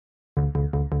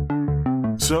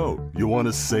So, you want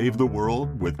to save the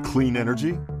world with clean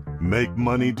energy? Make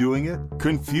money doing it?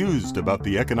 Confused about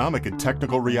the economic and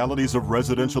technical realities of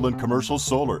residential and commercial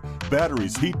solar,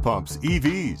 batteries, heat pumps,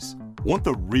 EVs? Want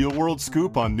the real-world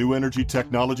scoop on new energy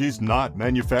technologies, not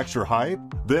manufacturer hype?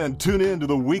 Then tune in to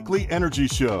the Weekly Energy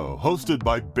Show, hosted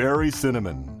by Barry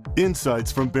Cinnamon.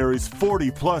 Insights from Barry's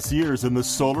 40-plus years in the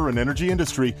solar and energy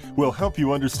industry will help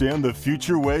you understand the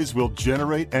future ways we'll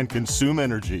generate and consume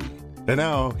energy. And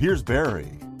now, here's Barry.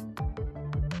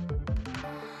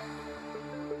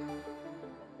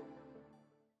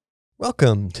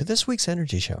 Welcome to this week's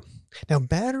Energy Show. Now,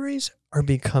 batteries are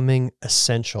becoming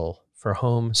essential for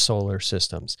home solar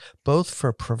systems, both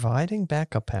for providing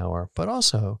backup power, but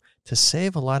also to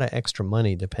save a lot of extra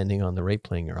money depending on the rate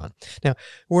plan you're on. Now,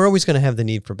 we're always going to have the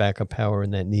need for backup power,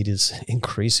 and that need is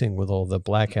increasing with all the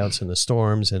blackouts and the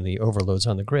storms and the overloads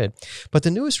on the grid. But the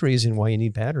newest reason why you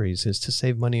need batteries is to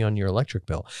save money on your electric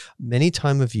bill. Many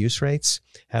time of use rates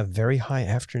have very high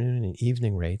afternoon and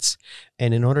evening rates,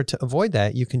 and in order to avoid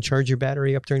that, you can charge your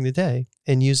battery up during the day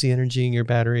and use the energy in your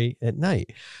battery at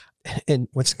night. And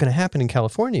what's going to happen in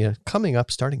California coming up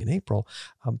starting in April,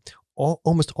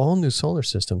 almost all new solar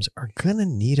systems are going to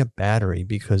need a battery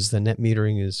because the net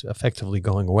metering is effectively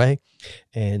going away,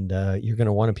 and you're going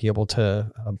to want to be able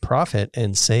to profit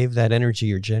and save that energy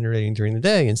you're generating during the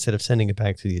day instead of sending it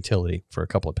back to the utility for a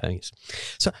couple of pennies.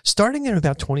 So starting in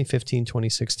about 2015,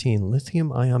 2016,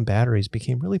 lithium-ion batteries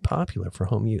became really popular for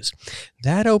home use.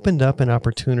 That opened up an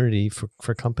opportunity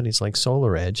for companies like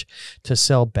SolarEdge to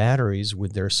sell batteries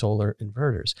with their solar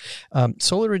inverters.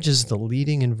 SolarEdge is the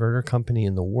leading inverter company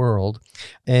in the world,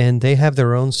 and they have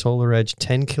their own SolarEdge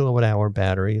 10 kilowatt hour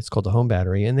battery. It's called the home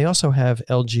battery, and they also have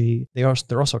LG.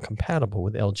 They're also compatible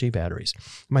with LG batteries.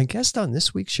 My guest on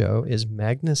this week's show is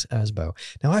Magnus Asbo.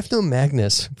 Now, I've known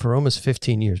Magnus for almost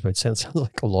 15 years, but it sounds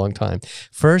like a long time.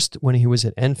 First, when he was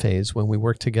at Enphase, when we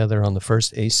worked together on the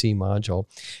first AC module,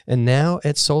 and now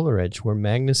at SolarEdge, where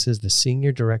Magnus is the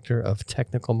Senior Director of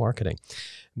Technical Marketing.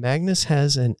 Magnus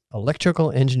has an electrical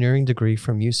engineering degree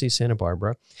from UC Santa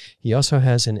Barbara. He also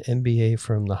has an MBA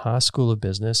from the Haas School of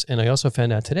Business. And I also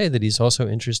found out today that he's also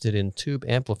interested in tube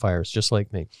amplifiers, just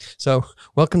like me. So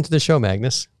welcome to the show,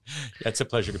 Magnus. It's a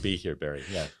pleasure to be here, Barry.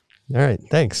 Yeah. All right.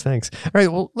 Thanks. All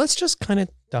right. Well, let's just kind of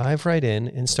dive right in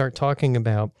and start talking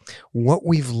about what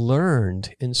we've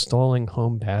learned installing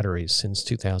home batteries since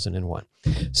 2001.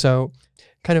 So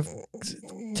kind of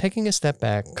taking a step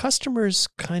back, customers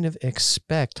kind of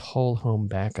expect whole home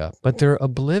backup, but they're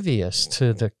oblivious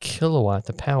to the kilowatt,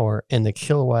 the power, and the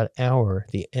kilowatt hour,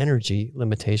 the energy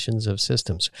limitations of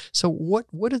systems. So what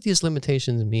do these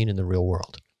limitations mean in the real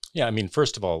world? Yeah, I mean,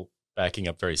 first of all, backing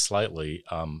up very slightly,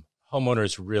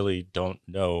 homeowners really don't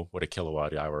know what a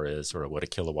kilowatt hour is or what a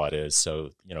kilowatt is. So,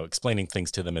 explaining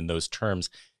things to them in those terms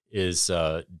is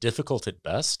difficult at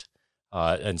best.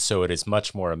 And so it is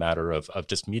much more a matter of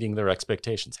just meeting their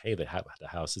expectations. Hey, the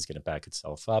house is going to back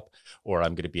itself up, or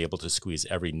I'm going to be able to squeeze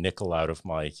every nickel out of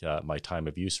my time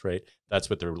of use rate. That's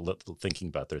what they're thinking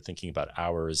about. They're thinking about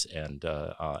hours and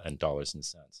dollars and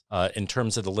cents. In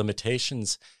terms of the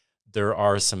limitations, there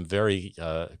are some very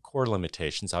core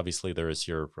limitations. Obviously, there is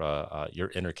your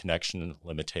interconnection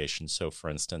limitations. So, for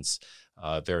instance,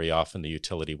 very often the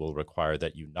utility will require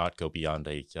that you not go beyond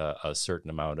a certain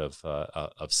amount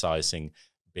of sizing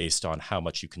based on how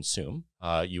much you consume.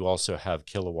 You also have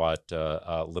kilowatt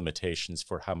limitations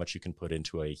for how much you can put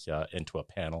into a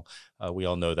panel. We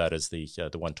all know that as the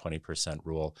 120%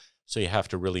 rule. So you have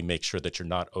to really make sure that you're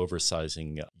not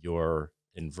oversizing your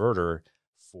inverter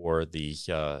for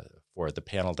the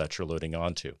panel that you're loading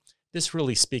onto. This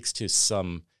really speaks to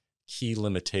some key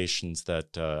limitations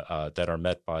that are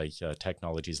met by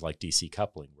technologies like DC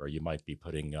coupling, where you might be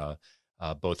putting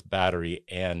both battery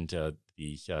and the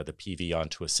PV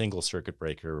onto a single circuit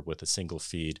breaker with a single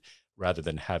feed, rather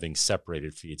than having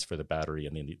separated feeds for the battery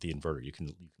and the inverter. You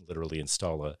can literally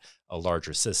install a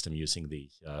larger system using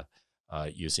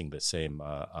the same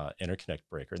interconnect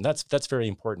breaker. And that's very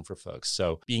important for folks.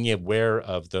 So being aware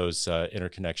of those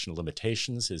interconnection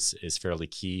limitations is fairly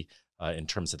key in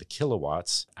terms of the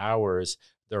kilowatts. Hours,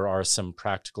 there are some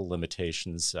practical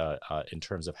limitations in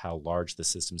terms of how large the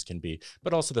systems can be,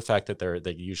 but also the fact that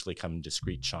they usually come in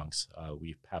discrete chunks.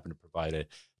 We happen to provide a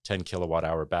 10 kilowatt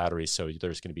hour battery, so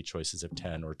there's going to be choices of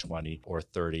 10 or 20 or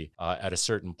 30. At a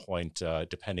certain point,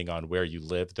 depending on where you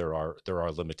live, there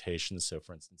are limitations. So,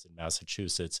 for instance, in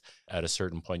Massachusetts, at a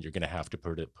certain point, you're going to have to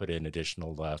put in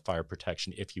additional fire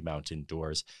protection if you mount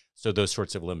indoors. So those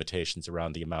sorts of limitations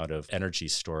around the amount of energy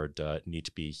stored need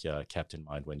to be kept in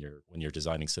mind when you're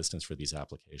designing systems for these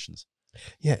applications.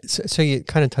 Yeah, so you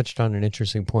kind of touched on an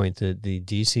interesting point, the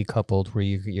DC coupled where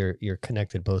you're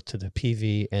connected both to the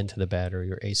PV and to the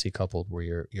battery, or AC coupled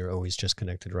where you're always just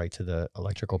connected right to the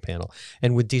electrical panel.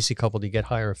 And with DC coupled, you get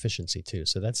higher efficiency too.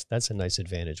 So that's a nice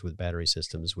advantage with battery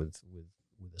systems with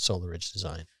the SolarEdge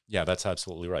design. Yeah, that's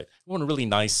absolutely right. One really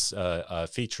nice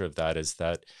feature of that is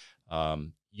that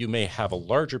you may have a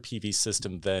larger PV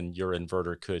system than your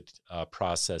inverter could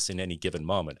process in any given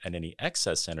moment. And any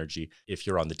excess energy, if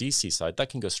you're on the DC side, that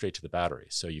can go straight to the battery.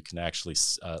 So you can actually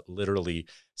literally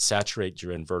saturate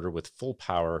your inverter with full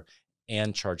power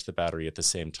and charge the battery at the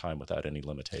same time without any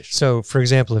limitation. So, for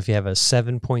example, if you have a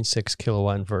 7.6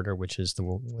 kilowatt inverter, which is the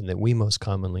one that we most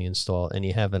commonly install, and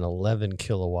you have an 11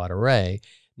 kilowatt array,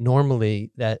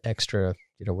 normally that extra,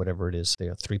 whatever it is,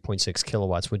 3.6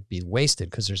 kilowatts would be wasted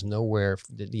because there's nowhere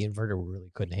the inverter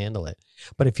really couldn't handle it.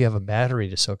 But if you have a battery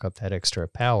to soak up that extra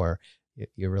power,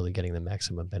 you're really getting the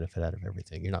maximum benefit out of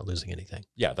everything. You're not losing anything.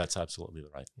 Yeah, that's absolutely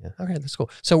right. Yeah. Okay, that's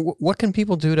cool. So what can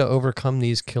people do to overcome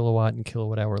these kilowatt and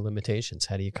kilowatt hour limitations?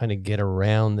 How do you kind of get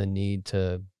around the need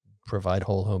to provide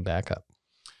whole home backup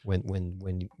when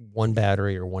one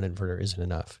battery or one inverter isn't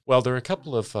enough? Well, there are a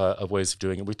couple of ways of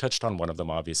doing it. We touched on one of them,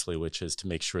 obviously, which is to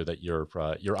make sure that you're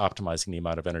optimizing the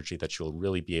amount of energy that you'll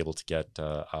really be able to get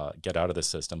out of the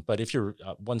system. But if you're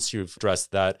once you've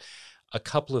addressed that, a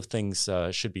couple of things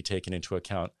should be taken into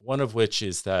account. One of which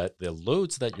is that the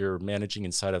loads that you're managing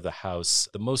inside of the house,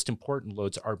 the most important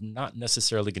loads are not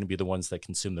necessarily going to be the ones that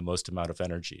consume the most amount of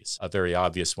energies. A very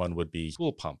obvious one would be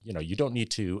pool pump. You don't need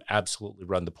to absolutely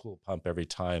run the pool pump every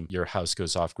time your house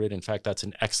goes off grid. In fact, that's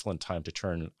an excellent time to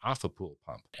turn off a pool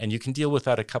pump. And you can deal with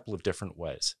that a couple of different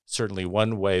ways. Certainly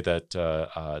one way that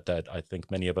I think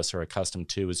many of us are accustomed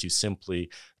to is you simply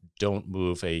don't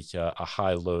move a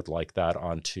high load like that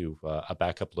onto a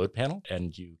backup load panel.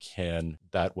 And you can,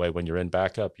 that way, when you're in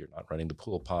backup, you're not running the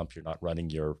pool pump, you're not running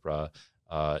your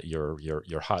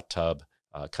hot tub,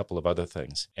 a couple of other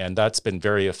things. And that's been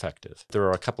very effective. There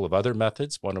are a couple of other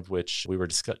methods, one of which we were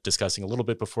discussing a little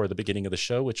bit before the beginning of the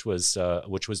show, which was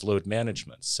load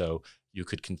management. So you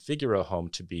could configure a home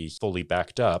to be fully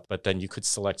backed up, but then you could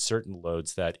select certain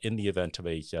loads that in the event of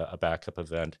a backup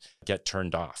event get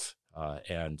turned off.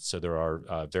 And so there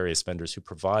are various vendors who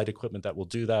provide equipment that will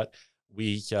do that.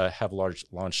 We have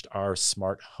launched our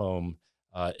smart home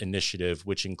initiative,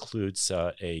 which includes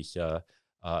a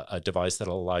device that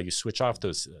will allow you to switch off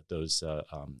those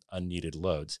unneeded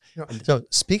loads. So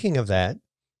speaking of that,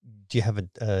 do you have an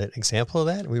example of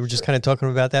that? We were just kind of talking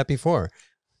about that before.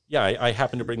 Yeah, I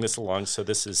happen to bring this along. So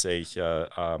this is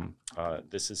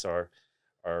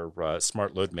our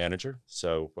smart load manager.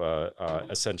 So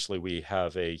essentially, we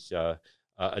have a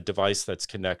device that's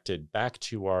connected back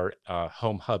to our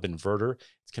home hub inverter.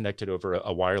 It's connected over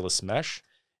a wireless mesh,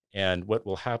 and what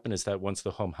will happen is that once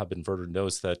the home hub inverter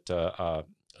knows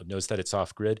that it's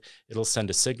off grid, it'll send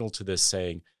a signal to this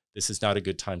saying this is not a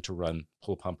good time to run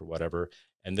pool pump or whatever,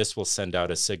 and this will send out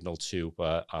a signal to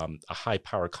a high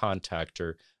power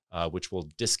contactor, which will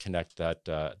disconnect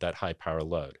that high power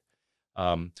load.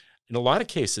 In a lot of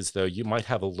cases, though, you might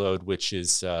have a load which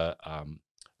is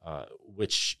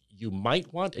which you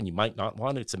might want and you might not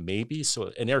want. It's a maybe.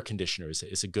 So an air conditioner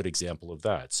is a good example of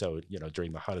that. So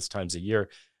during the hottest times of year,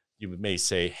 you may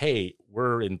say, "Hey,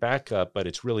 we're in backup, but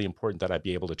it's really important that I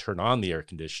be able to turn on the air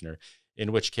conditioner."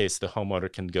 In which case, the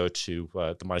homeowner can go to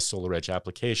the My SolarEdge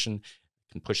application,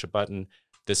 can push a button.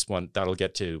 This one that'll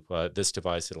get to this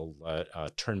device. It'll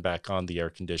turn back on the air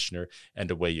conditioner, and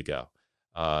away you go.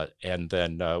 And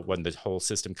then when the whole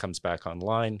system comes back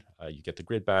online, you get the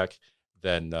grid back,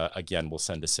 then again, we'll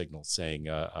send a signal saying,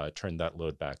 turn that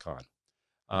load back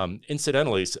on.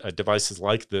 Incidentally, devices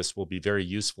like this will be very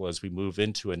useful as we move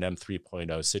into an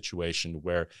M3.0 situation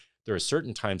where there are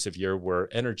certain times of year where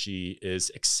energy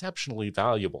is exceptionally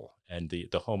valuable. And the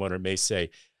homeowner may say,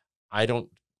 I don't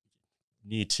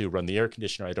need to run the air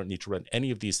conditioner. I don't need to run any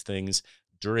of these things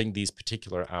during these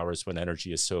particular hours when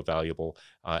energy is so valuable,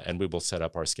 and we will set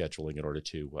up our scheduling in order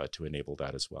to enable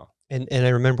that as well. And I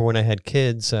remember when I had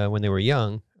kids, when they were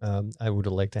young, I would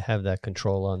have liked to have that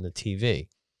control on the TV.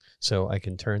 So I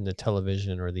can turn the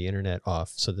television or the internet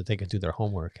off so that they can do their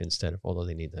homework instead of, although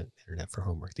they need the internet for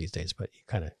homework these days, but you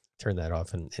kind of turn that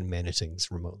off and manage things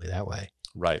remotely that way.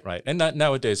 Right. And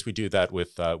nowadays we do that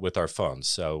with our phones.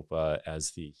 So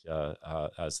as the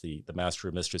master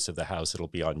or mistress of the house, it'll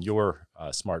be on your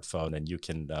smartphone, and you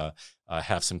can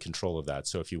have some control of that.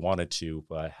 So if you wanted to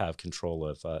have control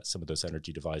of some of those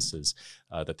energy devices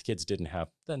that the kids didn't have,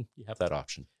 then you have that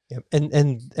option. Yeah.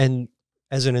 And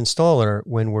as an installer,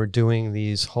 when we're doing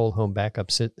these whole home backup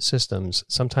systems,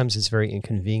 sometimes it's very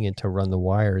inconvenient to run the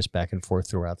wires back and forth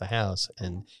throughout the house.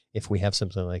 And if we have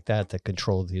something like that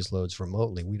controls these loads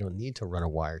remotely, we don't need to run a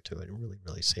wire to it. It really,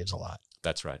 really saves a lot.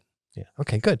 That's right. Yeah.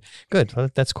 Okay, good. Well,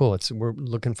 that's cool. We're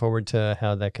looking forward to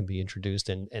how that can be introduced.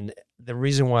 And the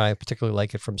reason why I particularly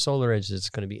like it from SolarEdge is it's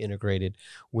going to be integrated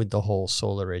with the whole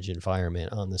SolarEdge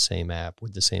environment on the same app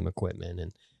with the same equipment.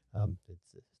 And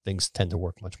things tend to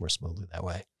work much more smoothly that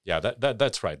way. Yeah,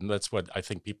 that's right. And that's what I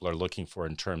think people are looking for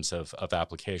in terms of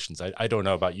applications. I don't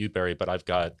know about you, Barry, but I've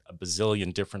got a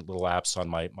bazillion different little apps on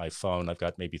my phone. I've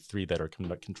got maybe 3 that are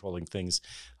controlling things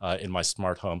in my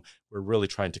smart home. We're really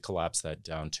trying to collapse that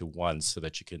down to one so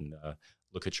that you can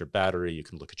look at your battery, you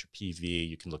can look at your PV,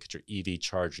 you can look at your EV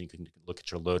charging, you can look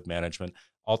at your load management,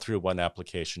 all through one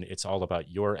application. It's all about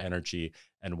your energy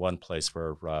and one place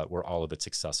where all of it's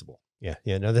accessible. Yeah.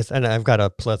 No, and I've got a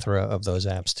plethora of those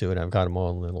apps too, and I've got them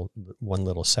all in one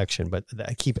little section. But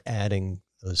I keep adding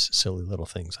those silly little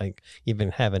things. I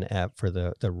even have an app for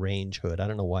the range hood. I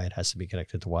don't know why it has to be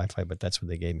connected to Wi-Fi, but that's what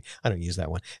they gave me. I don't use that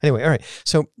one anyway. All right,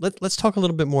 so let's talk a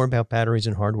little bit more about batteries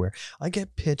and hardware. I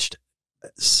get pitched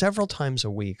several times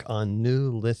a week on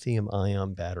new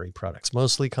lithium-ion battery products,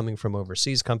 mostly coming from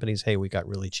overseas companies. Hey, we got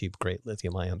really cheap, great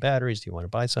lithium-ion batteries. Do you want to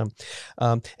buy some?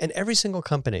 And every single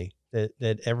company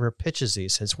that ever pitches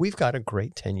these says, we've got a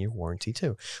great 10-year warranty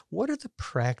too. What are the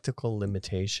practical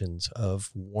limitations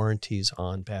of warranties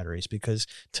on batteries? Because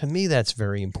to me, that's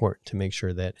very important to make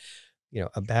sure that,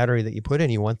 a battery that you put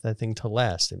in, you want that thing to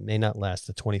last. It may not last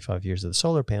the 25 years of the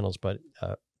solar panels, but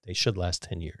they should last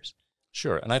 10 years.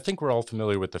 Sure. And I think we're all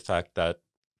familiar with the fact that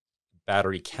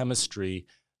battery chemistry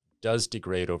does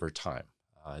degrade over time.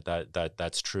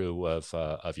 That's true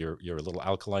of your little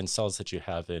alkaline cells that you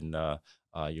have in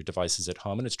your devices at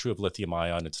home, and it's true of lithium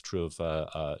ion. It's true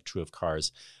of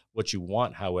cars. What you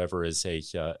want, however, is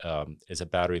a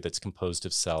battery that's composed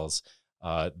of cells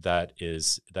that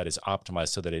is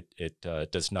optimized so that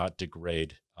it does not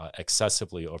degrade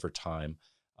excessively over time.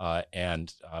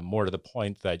 And more to the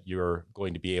point, that you're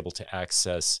going to be able to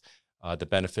access the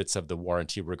benefits of the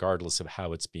warranty regardless of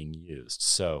how it's being used.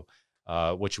 So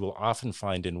what you will often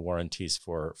find in warranties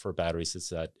for batteries is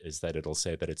that it'll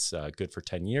say that it's good for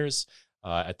 10 years.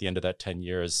 At the end of that 10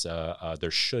 years,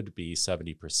 there should be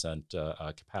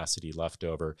 70% capacity left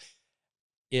over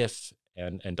if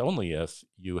and only if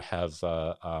you have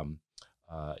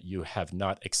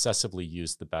not excessively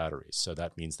used the batteries. So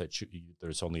that means that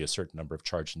there's only a certain number of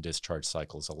charge and discharge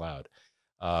cycles allowed.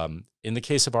 In the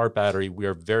case of our battery, we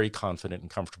are very confident and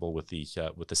comfortable with the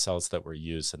cells that were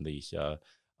used and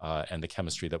the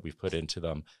chemistry that we've put into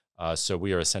them. So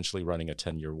we are essentially running a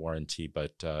 10-year warranty,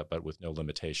 but with no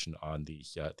limitation on the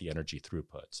energy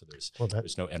throughput. So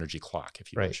there's no energy clock,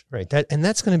 if you wish. Right.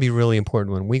 That's going to be really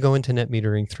important when we go into net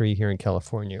metering 3 here in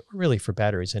California, or really for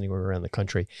batteries anywhere around the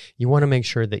country. You want to make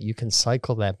sure that you can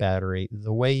cycle that battery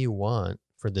the way you want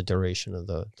for the duration of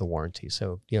the warranty.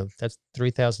 So, that's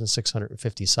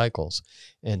 3,650 cycles,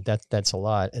 and that's a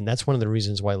lot. And that's one of the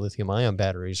reasons why lithium ion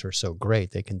batteries are so great.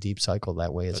 They can deep cycle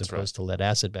that way, as opposed to lead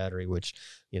acid battery, which,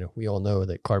 we all know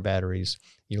that car batteries,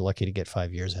 you're lucky to get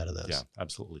 5 years out of those. Yeah,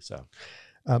 absolutely so.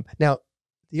 Now,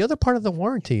 the other part of the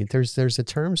warranty, there's the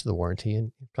terms of the warranty,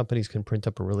 and companies can print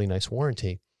up a really nice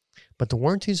warranty. But the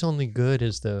warranty is only good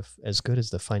as good as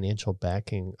the financial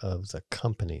backing of the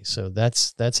company. So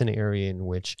that's an area in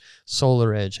which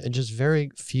SolarEdge and just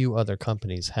very few other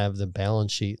companies have the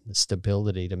balance sheet and the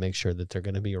stability to make sure that they're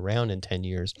going to be around in 10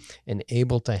 years and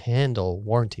able to handle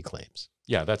warranty claims.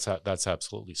 Yeah, that's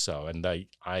absolutely so. And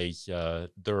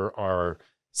there are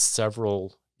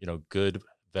several good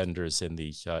vendors in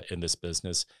this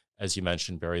business. As you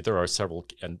mentioned, Barry, there are several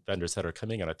vendors that are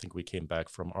coming, and I think we came back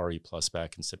from RE Plus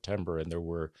back in September, and there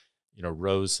were,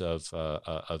 rows of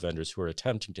vendors who are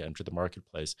attempting to enter the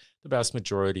marketplace. The vast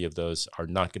majority of those are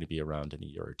not going to be around in a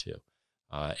year or two,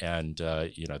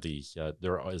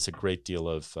 there is a great deal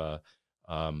of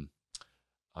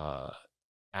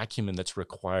acumen that's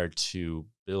required to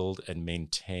build and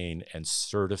maintain and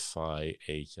certify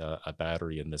a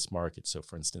battery in this market. So,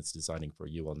 for instance, designing for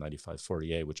UL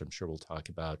 9540A, which I'm sure we'll talk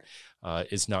about,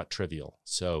 is not trivial.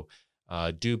 So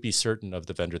do be certain of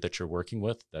the vendor that you're working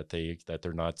with, that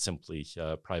they're not simply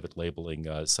private labeling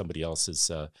somebody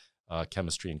else's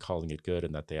chemistry and calling it good,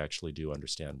 and that they actually do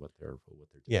understand what they're doing.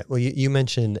 Yeah, well, you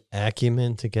mentioned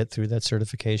acumen to get through that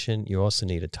certification. You also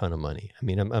need a ton of money. I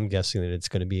mean, I'm guessing that it's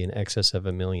going to be in excess of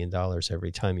 $1 million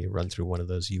every time you run through one of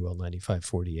those UL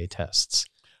 9540A tests.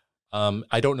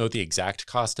 I don't know the exact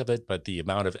cost of it, but the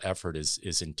amount of effort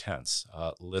is intense.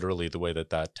 Literally, the way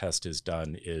that test is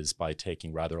done is by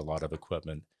taking rather a lot of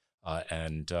equipment,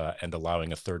 and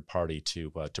allowing a third party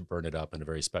to burn it up in a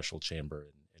very special chamber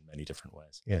in many different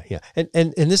ways. Yeah.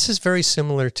 And this is very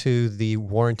similar to the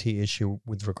warranty issue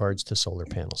with regards to solar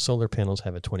panels. Solar panels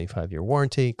have a 25-year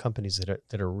warranty. Companies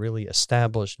that are really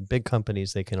established, big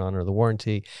companies, they can honor the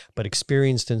warranty, but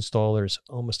experienced installers,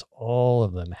 almost all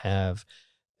of them have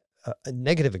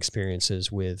negative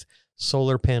experiences with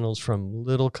solar panels from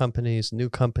little companies, new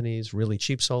companies, really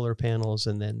cheap solar panels,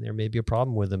 and then there may be a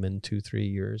problem with them in 2, 3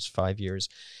 years, 5 years,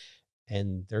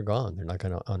 and they're gone. They're not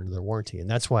going to honor their warranty. And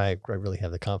that's why I really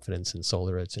have the confidence in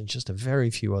SolarEdge and just a very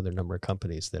few other number of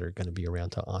companies that are going to be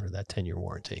around to honor that 10-year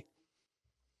warranty.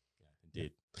 Yeah,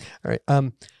 indeed. All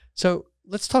right. So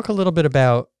let's talk a little bit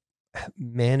about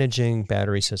managing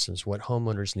battery systems, what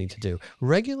homeowners need to do.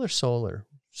 Regular solar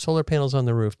panels on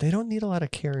the roof, they don't need a lot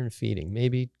of care and feeding,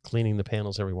 maybe cleaning the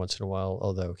panels every once in a while,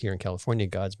 although here in California,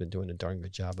 God's been doing a darn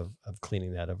good job of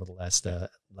cleaning that over the last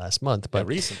month. But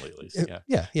recently, at least.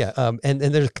 Yeah. And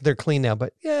they're clean now.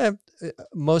 But yeah,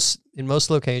 in most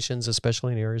locations,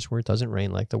 especially in areas where it doesn't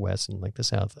rain like the West and like the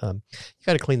South, you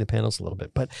got to clean the panels a little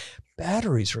bit. But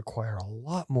batteries require a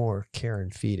lot more care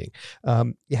and feeding.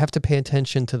 You have to pay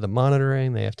attention to the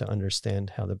monitoring. They have to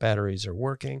understand how the batteries are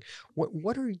working.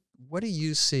 What do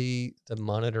you see the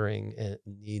monitoring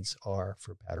needs are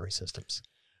for battery systems?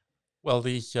 Well,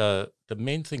 the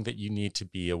main thing that you need to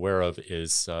be aware of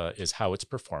is how it's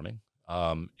performing.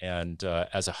 And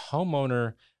as a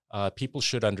homeowner, people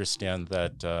should understand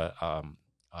that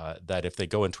that if they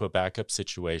go into a backup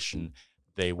situation,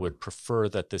 they would prefer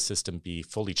that the system be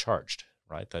fully charged.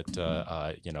 Right, that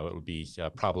it would be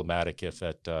problematic if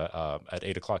at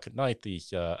 8 o'clock at night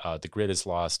the grid is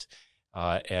lost.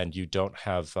 And you don't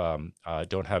have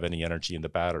any energy in the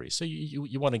battery, so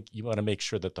you want to make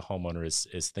sure that the homeowner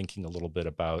is thinking a little bit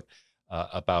about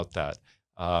that.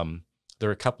 There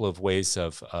are a couple of ways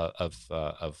of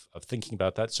thinking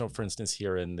about that. So, for instance,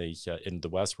 here in the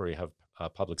West, where you have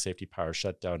public safety power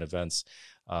shutdown events,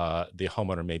 the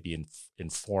homeowner may be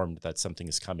informed that something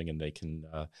is coming, and they can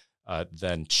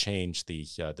then change the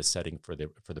setting for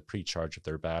the pre-charge of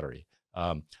their battery.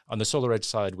 On the SolarEdge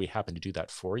side, we happen to do that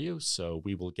for you. So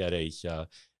we will get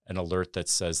an alert that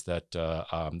says that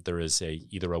there is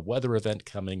either a weather event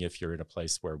coming if you're in a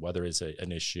place where weather is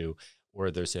an issue, or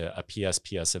there's a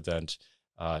PSPS event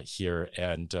here,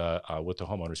 and with the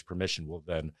homeowner's permission, we'll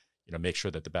then make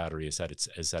sure that the battery is at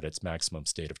its maximum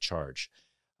state of charge.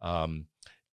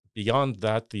 Beyond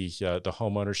that, the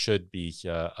homeowner should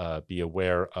be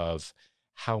aware of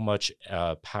how much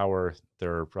power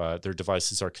their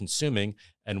devices are consuming,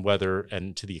 and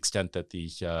to the extent that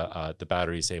the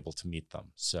battery is able to meet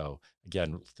them. So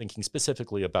again, thinking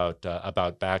specifically about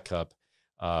backup,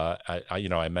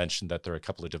 I mentioned that there are a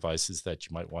couple of devices that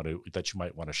you might want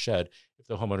to shed. If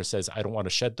the homeowner says, "I don't want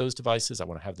to shed those devices, I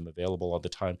want to have them available all the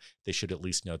time," they should at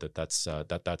least know that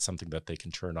that's something that they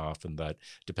can turn off, and that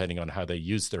depending on how they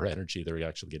use their energy, they're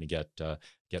actually going to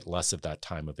get less of that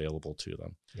time available to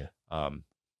them. Yeah.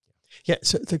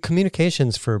 So the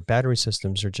communications for battery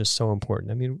systems are just so important.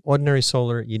 I mean, ordinary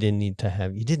solar, you didn't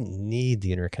need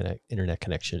the internet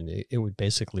connection. It would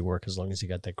basically work as long as you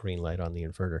got that green light on the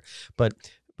inverter.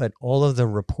 But all of the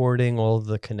reporting, all of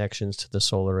the connections to the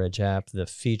SolarEdge app, the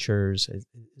features,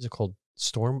 is it called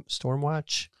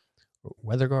Stormwatch?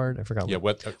 WeatherGuard? I forgot. Yeah,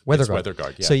 WeatherGuard.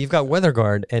 WeatherGuard. Yeah. So you've got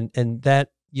WeatherGuard, and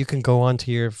that you can go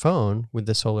onto your phone with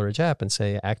the SolarEdge app and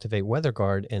say, activate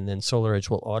WeatherGuard, and then SolarEdge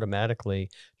will automatically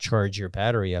charge your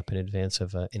battery up in advance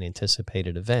of an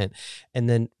anticipated event. And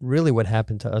then really what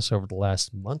happened to us over the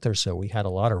last month or so, we had a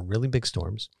lot of really big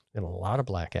storms and a lot of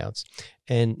blackouts.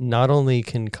 And not only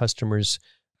can customers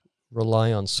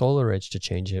rely on SolarEdge to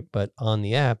change it, but on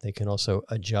the app, they can also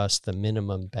adjust the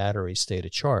minimum battery state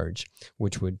of charge,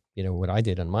 which would, what I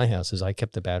did on my house is I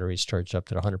kept the batteries charged up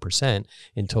to 100%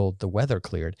 until the weather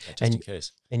cleared. Just in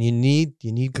case. And you need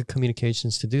good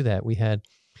communications to do that. We had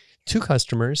 2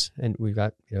 customers, and we've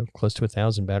got close to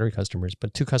 1,000 battery customers,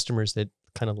 but 2 customers that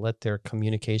kind of let their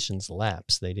communications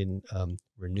lapse. They didn't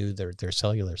renew their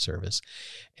cellular service,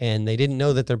 and they didn't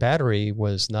know that their battery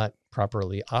was not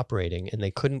properly operating, and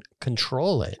they couldn't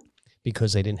control it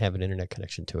because they didn't have an internet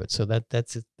connection to it. So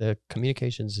that's it. The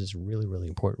communications is really, really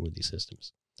important with these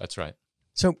systems. That's right.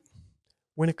 So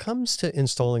when it comes to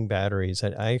installing batteries,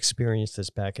 I experienced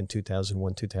this back in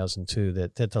 2001, 2002,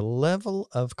 that the level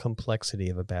of complexity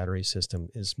of a battery system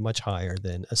is much higher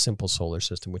than a simple solar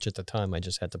system, which at the time I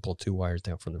just had to pull 2 wires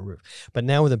down from the roof. But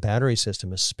now with a battery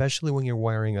system, especially when you're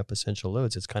wiring up essential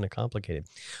loads, it's kind of complicated.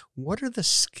 What are the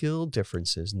skill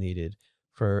differences needed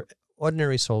for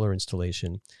ordinary solar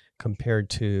installation compared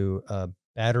to a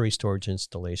battery storage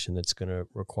installation that's going to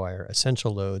require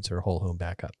essential loads or whole home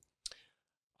backup?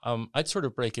 I'd sort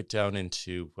of break it down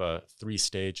into 3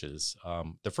 stages.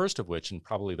 The first of which, and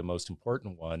probably the most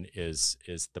important one, is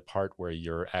the part where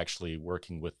you're actually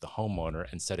working with the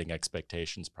homeowner and setting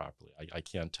expectations properly. I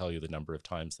can't tell you the number of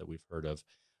times that we've heard of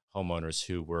homeowners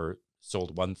who were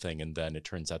sold one thing and then it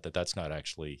turns out that that's not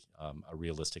actually a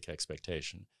realistic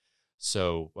expectation.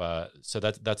 So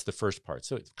that's the first part.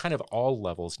 So it's kind of all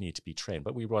levels need to be trained,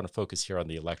 but we want to focus here on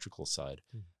the electrical side.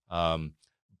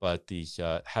 But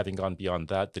the having gone beyond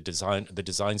that, the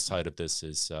design side of this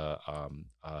is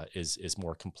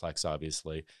more complex.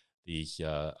 Obviously, the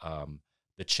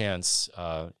chance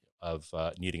of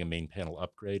needing a main panel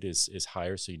upgrade is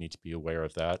higher, so you need to be aware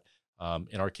of that.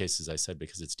 In our case, as I said,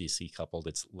 because it's DC coupled,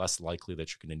 it's less likely that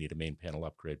you're going to need a main panel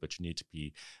upgrade, but you need to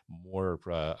be more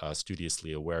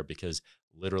studiously aware because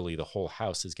literally the whole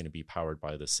house is going to be powered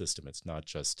by the system. It's not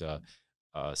just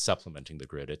supplementing the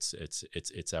grid.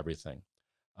 It's everything.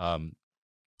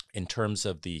 In terms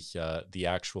of the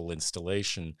actual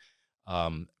installation,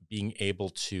 being able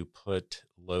to put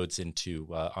loads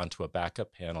onto a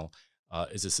backup panel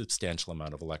is a substantial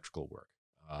amount of electrical work.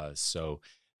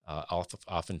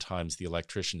 Oftentimes the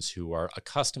electricians who are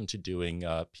accustomed to doing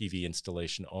PV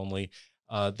installation only,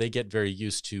 they get very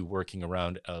used to working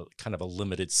around a kind of a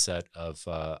limited set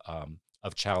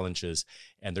of challenges,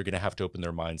 and they're going to have to open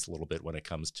their minds a little bit when it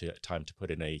comes to time to put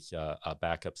in a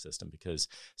backup system, because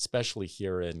especially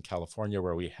here in California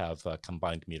where we have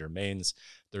combined meter mains,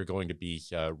 they're going to be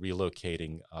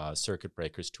relocating circuit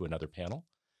breakers to another panel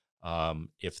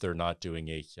if they're not doing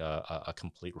a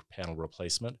complete panel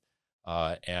replacement.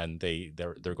 And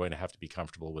they're going to have to be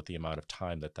comfortable with the amount of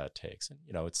time that takes. And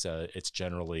it's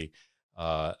generally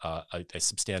a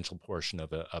substantial portion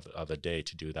of a day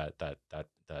to do that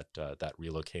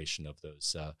relocation of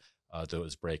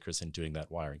those breakers and doing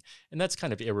that wiring. And that's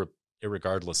kind of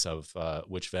irregardless of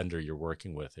which vendor you're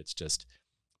working with. It's just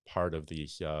part of the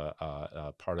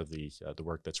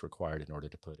work that's required in order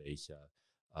to put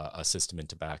a system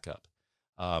into backup.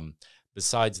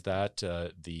 Besides that,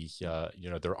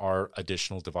 there are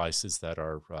additional devices that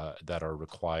are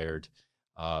required.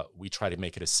 We try to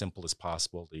make it as simple as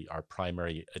possible. Our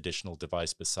primary additional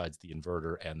device, besides the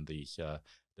inverter and the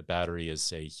battery,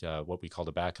 is what we call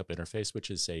the backup interface, which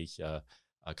is a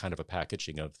kind of a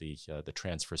packaging of the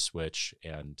transfer switch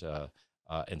and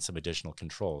some additional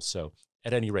controls. So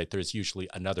at any rate, there's usually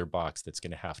another box that's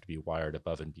going to have to be wired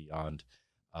above and beyond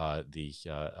the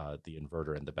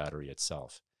inverter and the battery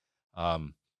itself.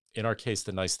 In our case,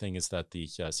 the nice thing is that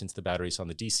since the battery is on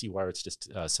the DC wire, it's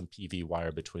just some PV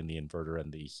wire between the inverter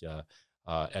and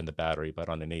the battery. But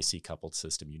on an AC coupled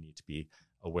system, you need to be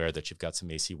aware that you've got some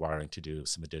AC wiring to do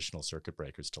some additional circuit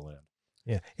breakers to land.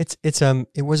 Yeah, it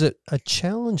was a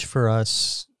challenge for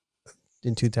us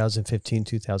in 2015,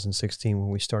 2016 when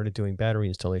we started doing battery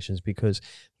installations, because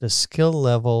the skill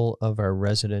level of our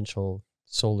residential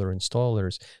solar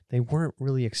installers, they weren't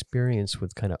really experienced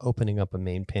with kind of opening up a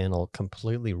main panel,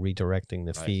 completely redirecting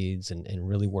the feeds and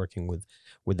really working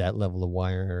with that level of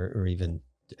wire, or even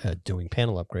doing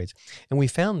panel upgrades. And we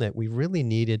found that we really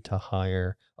needed to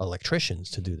hire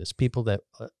electricians to do this, people that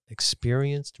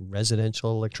experienced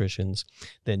residential electricians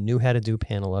that knew how to do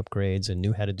panel upgrades and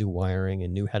knew how to do wiring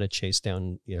and knew how to chase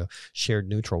down, shared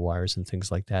neutral wires and things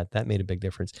like that. That made a big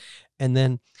difference. And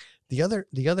then the other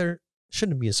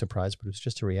shouldn't be a surprise, but it was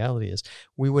just a reality, is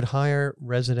we would hire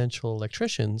residential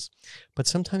electricians, but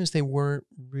sometimes they weren't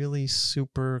really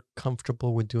super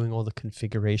comfortable with doing all the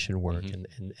configuration work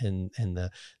and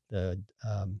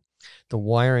the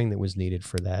wiring that was needed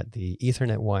for that, the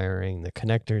Ethernet wiring, the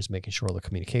connectors, making sure all the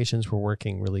communications were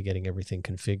working, really getting everything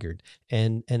configured.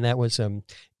 And that was,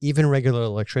 even regular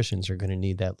electricians are going to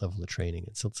need that level of training.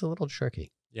 And so it's a little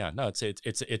tricky. Yeah, no,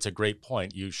 it's a great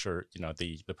point.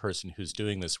 The person who's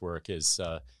doing this work is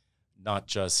not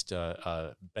just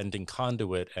bending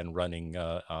conduit and running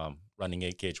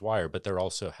 8-gauge wire, but they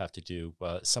also have to do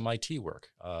some IT work.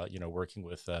 Working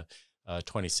with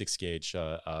 26-gauge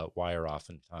wire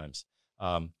oftentimes.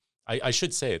 I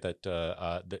should say that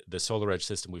the SolarEdge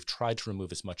system, we've tried to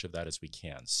remove as much of that as we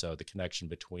can. So the connection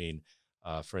between,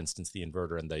 for instance, the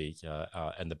inverter and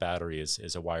the battery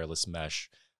is a wireless mesh.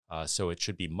 So it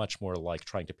should be much more like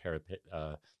trying to pair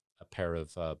a pair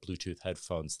of Bluetooth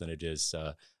headphones than it is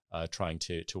trying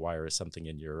to wire something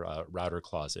in your router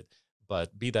closet.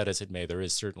 But be that as it may, there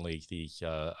is certainly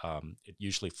it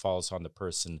usually falls on the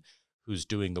person who's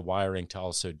doing the wiring to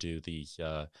also do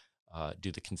the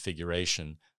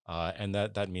configuration. And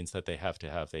that means that they have to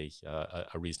have a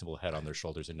reasonable head on their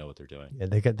shoulders and know what they're doing. Yeah,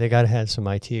 they got to have some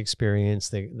IT experience.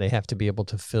 They have to be able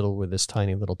to fiddle with this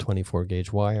tiny little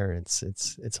 24-gauge wire. It's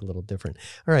a little different.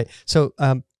 All right, so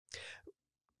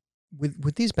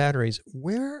with these batteries,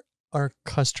 where are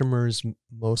customers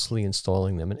mostly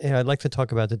installing them? And I'd like to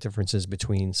talk about the differences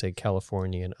between, say,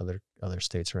 California and other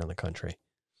states around the country.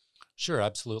 Sure,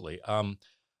 absolutely.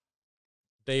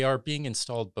 They are being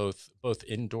installed both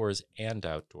indoors and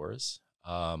outdoors.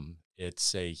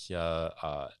 It's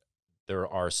a there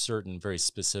are certain very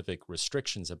specific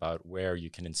restrictions about where you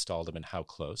can install them and how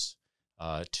close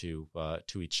to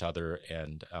each other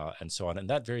and so on, and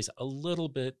that varies a little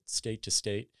bit state to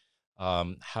state.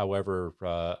 However,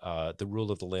 the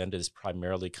rule of the land is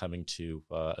primarily coming to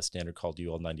a standard called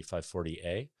UL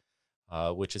 9540A.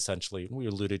 Which essentially, we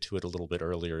alluded to it a little bit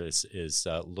earlier, is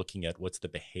looking at what's the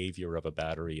behavior of a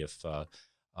battery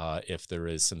if there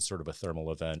is some sort of a thermal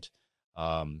event,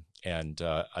 and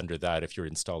under that, if you're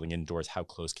installing indoors, how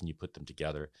close can you put them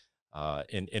together?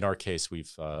 In our case, we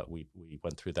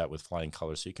went through that with flying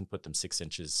colors, so you can put them 6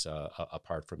 inches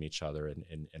apart from each other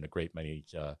in a great many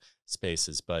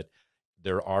spaces. But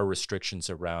there are restrictions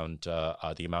around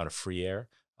the amount of free air.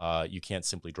 You can't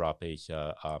simply drop a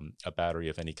battery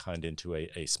of any kind into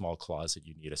a small closet.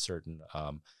 You need a certain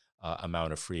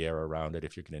amount of free air around it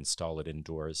if you're going to install it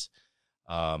indoors.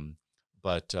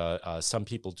 But some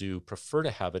people do prefer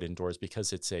to have it indoors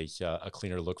because it's a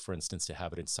cleaner look, for instance, to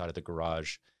have it inside of the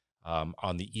garage.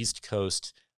 On the East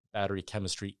Coast, battery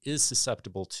chemistry is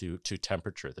susceptible to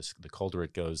temperature. The colder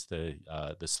it goes, the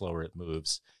slower it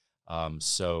moves.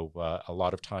 So a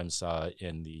lot of times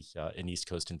in East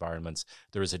Coast environments,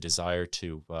 there is a desire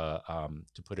to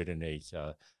put it in a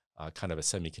kind of a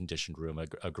semi-conditioned room,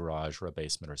 a garage or a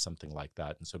basement or something like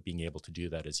that. And so being able to do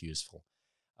that is useful.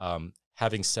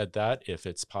 Having said that, if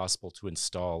it's possible to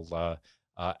install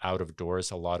out of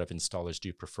doors, a lot of installers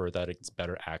do prefer that. It's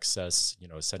better access.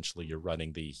 Essentially you're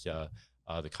running the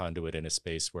conduit in a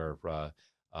space where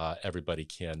everybody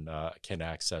can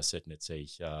access it, and it's a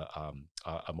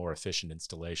more efficient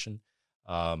installation.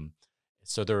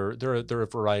 So there are a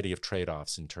variety of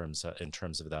trade-offs in terms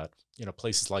of that.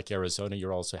 Places like Arizona,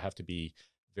 you also have to be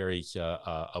very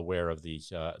aware of the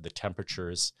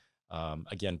temperatures.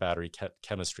 Again, battery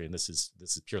chemistry, and this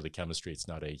is purely chemistry. It's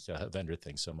not a vendor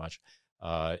thing so much.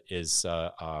 Is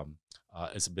a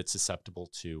bit susceptible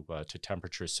to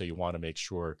temperature. So you want to make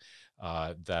sure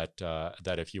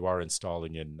that if you are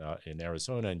installing in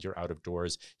Arizona and you're out of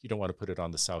doors, you don't want to put it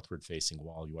on the southward facing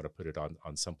wall. You want to put it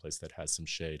on someplace that has some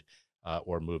shade,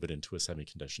 or move it into a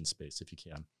semi-conditioned space if you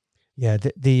can. Yeah,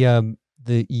 the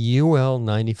UL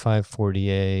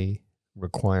 9540A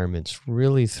requirements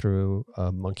really threw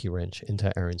a monkey wrench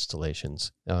into our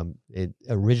installations. It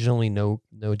originally no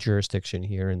jurisdiction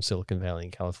here in Silicon Valley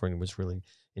in California was really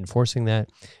enforcing that,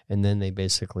 and then they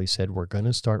basically said we're going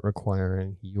to start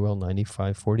requiring UL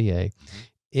 9540A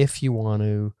if you want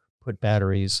to put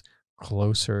batteries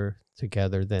closer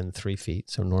together than 3 feet.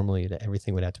 So normally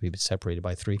everything would have to be separated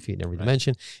by 3 feet in every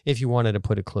dimension. If you wanted to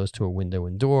put it close to a window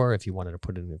and door, if you wanted to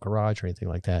put it in a garage or anything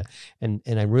like that. And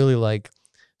I really like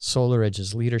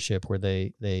SolarEdge's leadership, where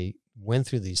they went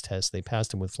through these tests, they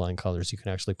passed them with flying colors. You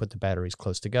can actually put the batteries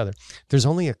close together. There's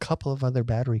only a couple of other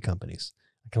battery companies,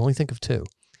 I can only think of 2,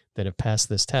 that have passed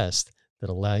this test that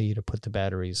allow you to put the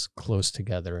batteries close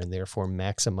together and therefore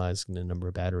maximizing the number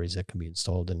of batteries that can be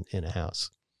installed in a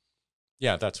house.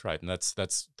 Yeah, that's right. And that's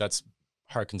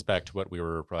harkens back to what we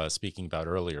were speaking about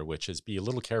earlier, which is be a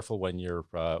little careful when you're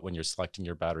selecting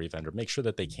your battery vendor. Make sure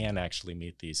that they can actually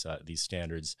meet these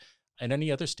standards and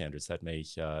any other standards that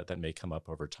may come up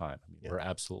over time. I mean, we're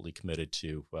absolutely committed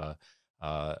to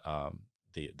the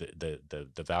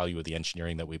value of the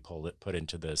engineering that we put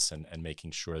into this, and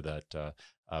making sure that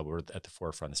we're at the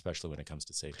forefront, especially when it comes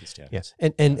to safety standards.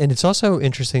 Yes, and it's also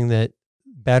interesting that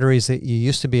batteries that you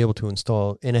used to be able to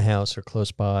install in a house or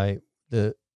close by,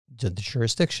 the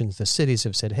jurisdictions, the cities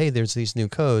have said, hey, there's these new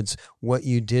codes. What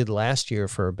you did last year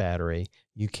for a battery,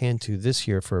 you can't do this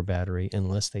year for a battery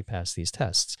unless they pass these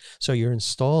tests. So your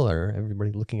installer,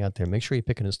 everybody looking out there, make sure you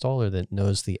pick an installer that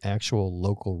knows the actual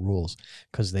local rules,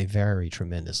 because they vary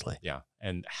tremendously. Yeah,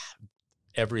 and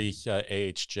every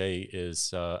AHJ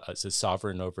is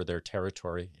sovereign over their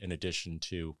territory, in addition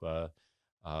to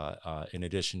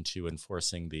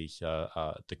enforcing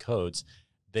the codes.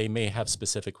 They may have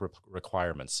specific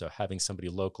requirements. So having somebody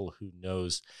local who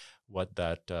knows what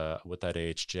that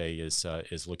AHJ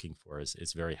is looking for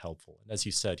is very helpful. And as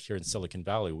you said, here in Silicon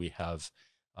Valley, we have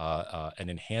an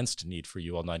enhanced need for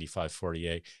UL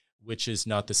 9540A, which is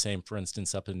not the same, for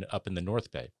instance, up in the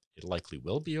North Bay. It likely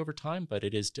will be over time, but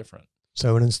it is different.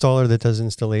 So an installer that does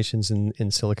installations in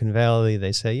Silicon Valley,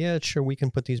 they say, yeah, sure, we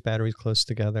can put these batteries close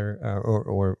together,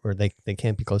 or they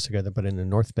can't be close together, but in the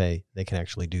North Bay, they can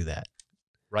actually do that.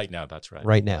 Right now, that's right.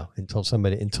 Right now, until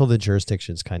the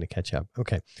jurisdictions kind of catch up.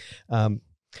 Okay.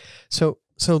 So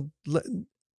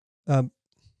um,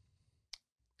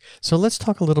 so let's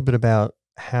talk a little bit about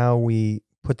how we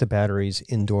put the batteries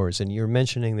indoors. And you're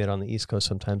mentioning that on the East Coast,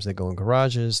 sometimes they go in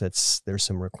garages. There's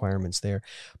some requirements there.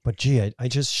 But gee, I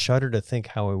just shudder to think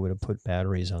how I would have put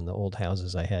batteries on the old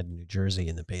houses I had in New Jersey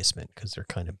in the basement, because they're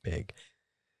kind of big.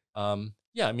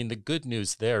 Yeah, I mean, the good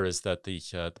news there is that the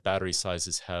battery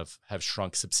sizes have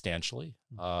shrunk substantially,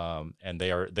 and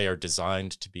they are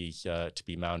designed to be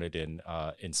mounted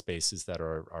in spaces that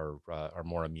are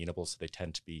more amenable. So they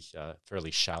tend to be fairly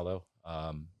shallow,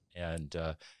 and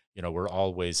we're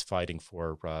always fighting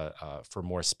for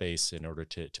more space in order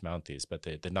to mount these. But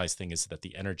the nice thing is that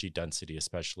the energy density,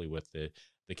 especially with the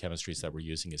chemistries that we're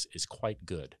using, is quite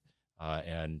good,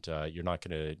 and you're not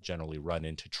going to generally run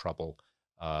into trouble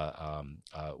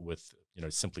with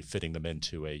simply fitting them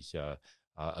into a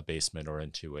basement or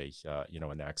into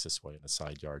an access way in a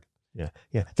side yard. Yeah.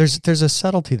 There's a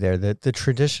subtlety there. That the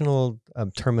traditional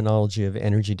terminology of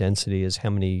energy density is how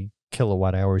many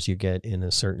kilowatt hours you get in a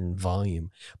certain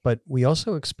volume, but we're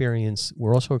also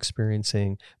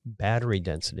experiencing battery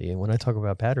density. And when I talk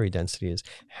about battery density, is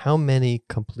how many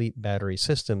complete battery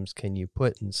systems can you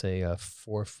put in, say, a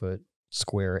 4-foot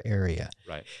square area,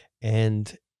 right?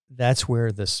 And that's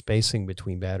where the spacing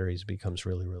between batteries becomes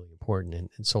really, really important. And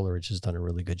SolarEdge has done a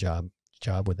really good job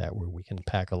with that, where we can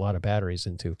pack a lot of batteries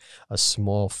into a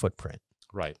small footprint.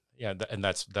 Right. Yeah, and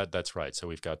that's right. So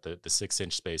we've got the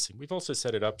 6-inch spacing. We've also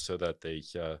set it up so that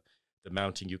the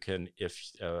mounting, you can,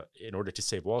 if in order to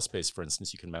save wall space, for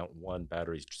instance, you can mount one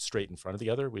battery straight in front of the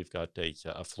other. We've got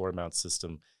a floor mount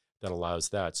system that allows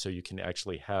that, so you can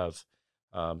actually have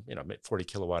 40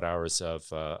 kilowatt hours of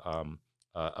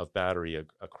battery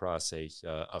across a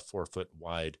 4-foot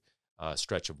wide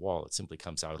stretch of wall. It simply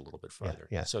comes out a little bit further.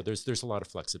 Yeah. So there's a lot of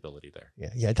flexibility there.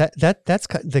 Yeah. That's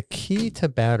the key to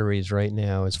batteries right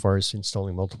now, as far as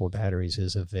installing multiple batteries,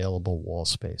 is available wall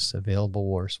space. Available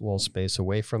wall space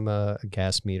away from a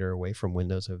gas meter, away from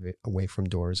windows, away from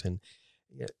doors, and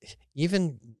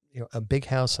even a big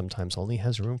house sometimes only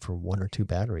has room for 1 or 2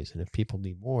 batteries, and if people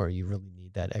need more, you really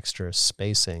need that extra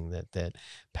spacing that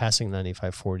passing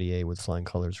 9540A with flying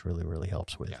colors really, really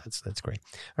helps with. Yeah. That's great.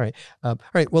 All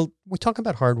right. Well, we talk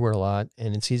about hardware a lot,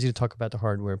 and it's easy to talk about the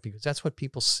hardware because that's what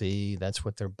people see, that's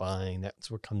what they're buying, that's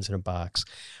what comes in a box.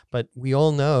 But we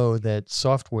all know that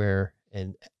software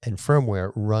and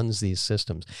firmware runs these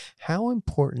systems. How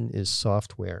important is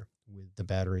software with the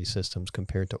battery systems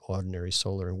compared to ordinary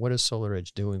solar? And what is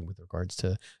SolarEdge doing with regards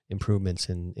to improvements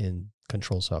in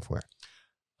control software?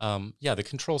 The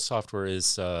control software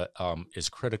is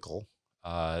critical.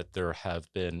 There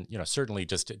have been, certainly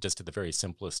just at the very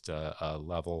simplest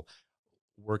level,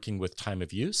 working with time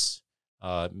of use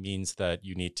means that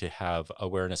you need to have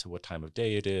awareness of what time of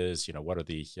day it is. What are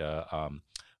the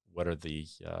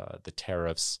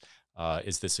tariffs?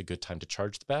 Is this a good time to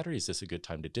charge the battery? Is this a good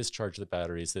time to discharge the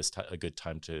battery? Is this a good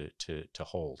time to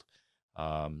hold?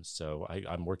 So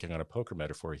I'm working on a poker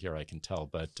metaphor here, I can tell,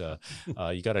 but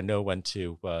you got to know when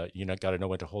to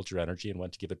hold your energy and when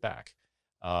to give it back.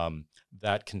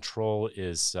 That control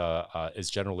is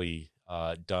generally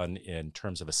done in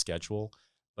terms of a schedule,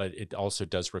 but it also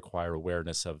does require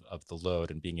awareness of the load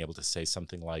and being able to say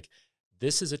something like,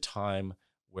 this is a time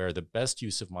where the best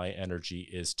use of my energy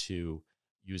is to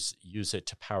use it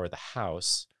to power the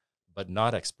house, but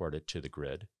not export it to the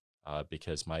grid,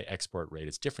 because my export rate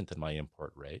is different than my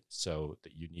import rate. So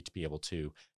that you need to be able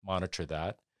to monitor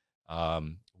that.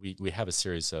 We have a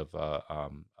series of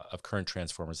current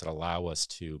transformers that allow us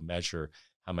to measure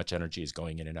how much energy is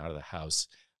going in and out of the house,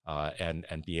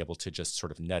 and be able to just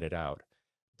sort of net it out.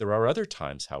 There are other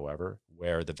times, however,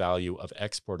 where the value of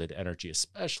exported energy,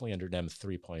 especially under NEM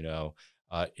 3.0,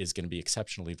 is going to be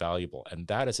exceptionally valuable. And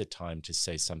that is a time to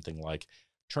say something like,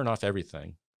 turn off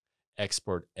everything,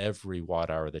 export every watt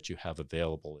hour that you have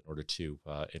available in order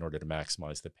to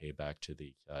maximize the payback to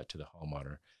the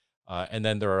homeowner. And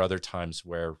then there are other times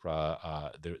where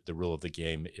the rule of the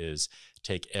game is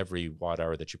take every watt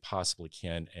hour that you possibly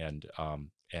can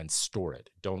and store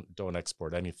it. Don't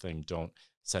export anything. Don't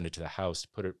send it to the house.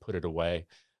 Put it away.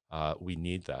 We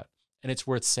need that. And it's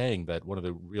worth saying that one of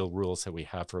the real rules that we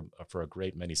have for a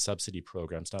great many subsidy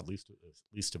programs, not least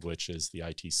of which is the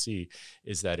ITC,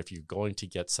 is that if you're going to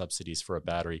get subsidies for a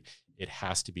battery, it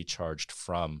has to be charged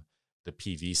from the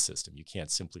PV system. You can't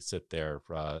simply sit there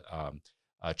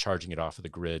charging it off of the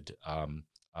grid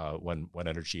when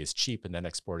energy is cheap and then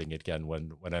exporting it again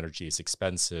when energy is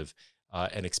expensive,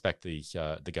 and expect the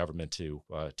government to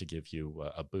give you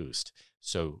a boost.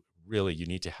 So really you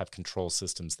need to have control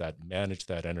systems that manage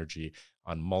that energy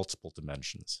on multiple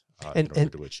dimensions And- in order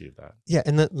and- to achieve that. Yeah,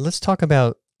 and let's talk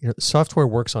about, software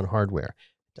works on hardware.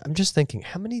 I'm just thinking,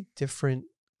 how many different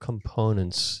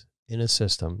components in a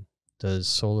system does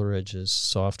SolarEdge's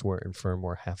software and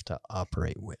firmware have to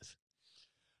operate with?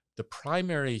 The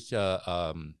primary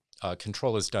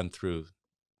control is done through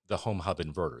the home hub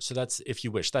inverter. So that's, if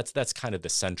you wish, that's kind of the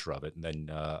center of it. And then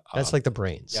That's like the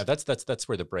brains. yeah, that's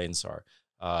where the brains are.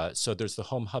 So there's the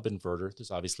home hub inverter. There's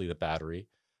obviously the battery.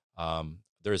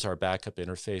 There's our backup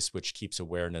interface, which keeps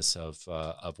awareness of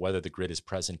whether the grid is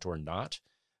present or not,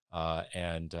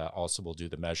 and also will do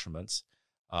the measurements.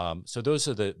 So those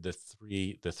are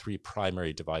the three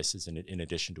primary devices in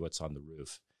addition to what's on the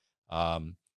roof.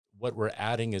 What we're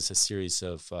adding is a series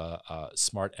of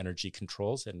smart energy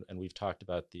controls, and we've talked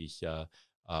about the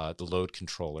load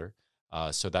controller.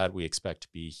 So that we expect to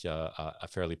be a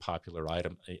fairly popular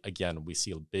item. Again, we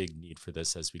see a big need for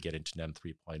this as we get into NEM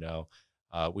 3.0.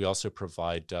 We also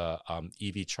provide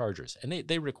EV chargers, and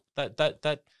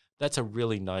that's a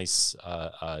really nice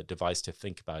device to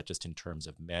think about just in terms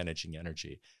of managing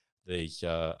energy. As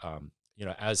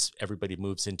everybody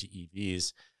moves into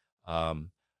EVs,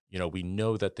 we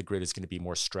know that the grid is going to be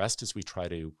more stressed as we try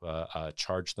to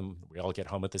charge them. We all get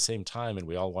home at the same time, and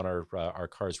we all want our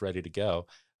cars ready to go.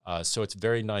 So it's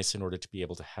very nice in order to be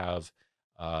able to have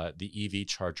the EV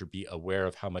charger be aware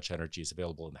of how much energy is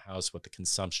available in the house, what the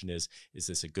consumption is. Is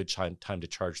this a good time to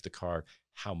charge the car?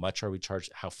 How much are we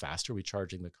charging? How fast are we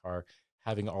charging the car?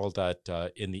 Having all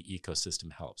that in the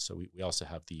ecosystem helps. So we also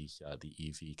have the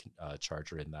EV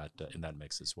charger in that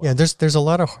mix as well. Yeah, there's a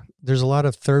lot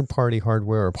of third-party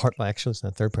hardware, or actually it's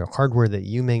not third-party hardware that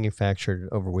you manufactured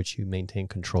over which you maintain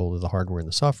control of the hardware and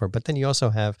the software. But then you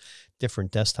also have different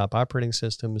desktop operating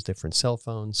systems, different cell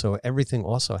phones. So everything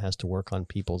also has to work on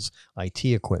people's IT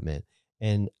equipment.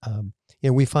 And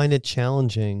we find it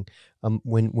challenging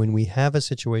when we have a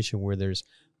situation where there's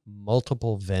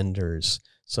multiple vendors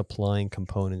supplying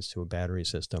components to a battery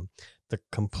system. The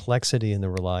complexity and the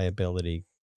reliability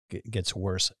gets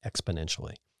worse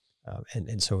exponentially.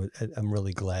 And so I'm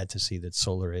really glad to see that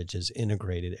SolarEdge has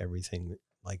integrated everything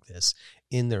like this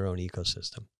in their own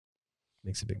ecosystem.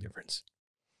 Makes a big difference.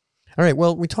 All right.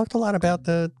 Well, we talked a lot about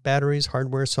the batteries,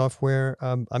 hardware, software.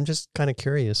 I'm just kind of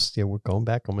curious. We're going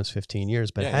back almost 15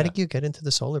 years, but how did you get into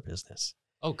the solar business?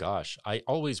 Oh gosh, I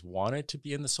always wanted to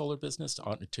be in the solar business.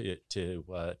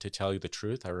 To tell you the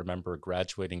truth, I remember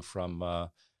graduating from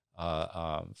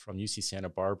UC Santa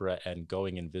Barbara and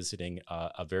going and visiting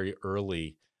a very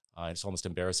early. It's almost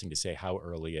embarrassing to say how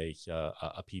early a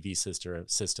PV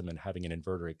system and having an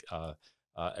inverter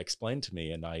explained to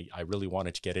me, and I really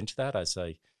wanted to get into that. As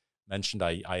I mentioned,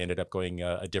 I ended up going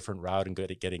a different route and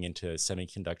getting into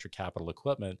semiconductor capital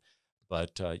equipment.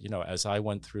 But as I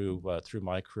went through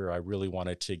my career, I really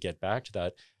wanted to get back to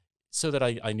that, so that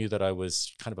I knew that I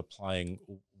was kind of applying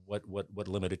what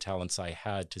limited talents I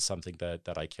had to something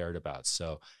that I cared about.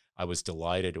 So I was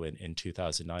delighted when in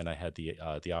 2009 I had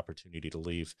the opportunity to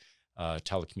leave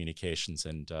telecommunications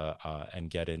and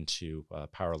get into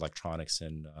power electronics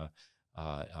and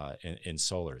in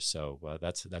solar. So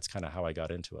that's kind of how I got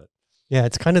into it. Yeah,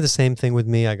 it's kind of the same thing with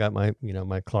me. I got my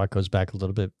clock goes back a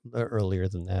little bit earlier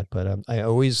than that, but I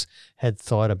always had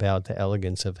thought about the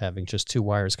elegance of having just two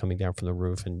wires coming down from the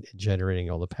roof and generating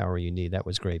all the power you need. That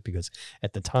was great because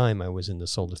at the time I was in the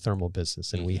solar thermal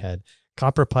business, and we had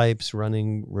copper pipes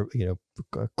running,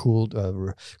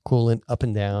 coolant up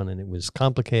and down, and it was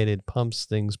complicated. Pumps,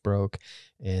 things broke,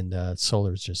 and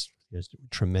solar is just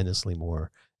tremendously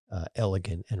more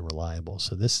elegant and reliable.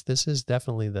 So this is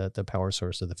definitely the power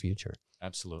source of the future.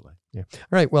 Absolutely. Yeah. All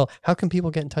right. Well, how can people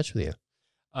get in touch with you?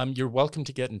 You're welcome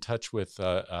to get in touch with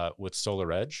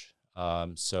SolarEdge.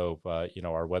 So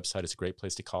our website is a great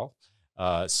place to call.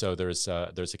 So there's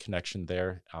a connection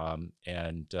there,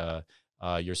 and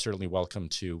you're certainly welcome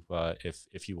to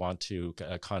if you want to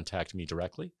contact me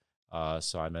directly.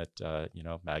 So I'm at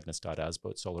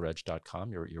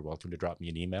magnus.asbo@solaredge.com. You're welcome to drop me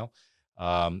an email.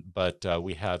 But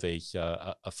we have a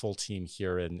full team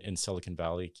here in Silicon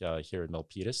Valley, here in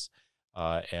Milpitas,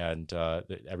 and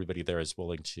everybody there is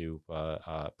willing to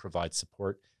provide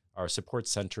support. Our support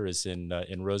center is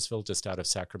in Roseville, just out of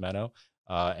Sacramento,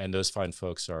 and those fine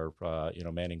folks are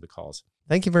manning the calls.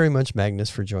 Thank you very much, Magnus,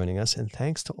 for joining us, and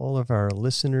thanks to all of our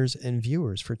listeners and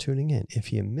viewers for tuning in.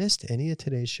 If you missed any of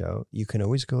today's show, you can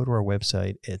always go to our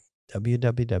website at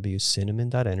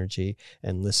www.cinnamon.energy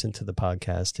and listen to the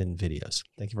podcast and videos.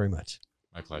 Thank you very much.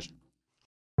 My pleasure.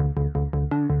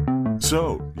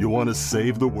 So, you want to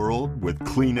save the world with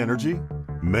clean energy?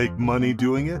 Make money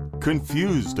doing it?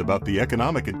 Confused about the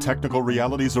economic and technical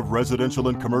realities of residential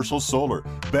and commercial solar,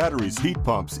 batteries, heat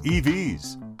pumps,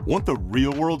 EVs? Want the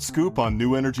real-world scoop on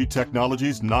new energy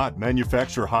technologies, not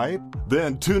manufacturer hype?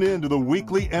 Then tune in to the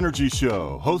Weekly Energy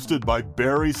Show, hosted by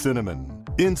Barry Cinnamon.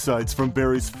 Insights from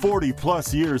Barry's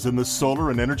 40-plus years in the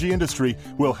solar and energy industry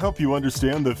will help you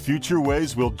understand the future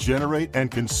ways we'll generate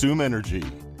and consume energy.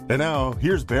 And now,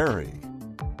 here's Barry.